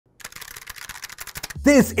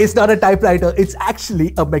This is not a typewriter, it's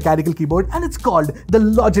actually a mechanical keyboard and it's called the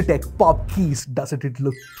Logitech Pop Keys. Doesn't it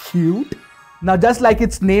look cute? Now, just like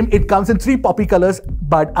its name, it comes in 3 poppy colors,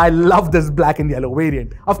 but I love this black and yellow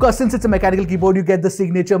variant. Of course, since it's a mechanical keyboard, you get the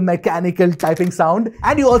signature mechanical typing sound,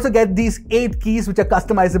 and you also get these 8 keys which are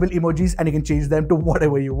customizable emojis, and you can change them to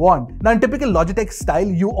whatever you want. Now, in typical Logitech style,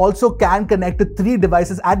 you also can connect to 3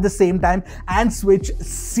 devices at the same time and switch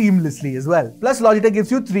seamlessly as well. Plus, Logitech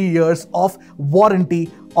gives you 3 years of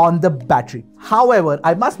warranty on the battery. However,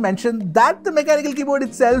 I must mention that the mechanical keyboard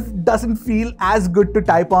itself doesn't feel as good to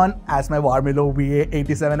type on as my Warmilo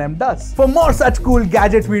VA87M does. For more such cool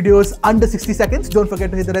gadget videos under 60 seconds, don't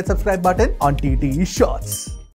forget to hit the red subscribe button on TTE Shorts.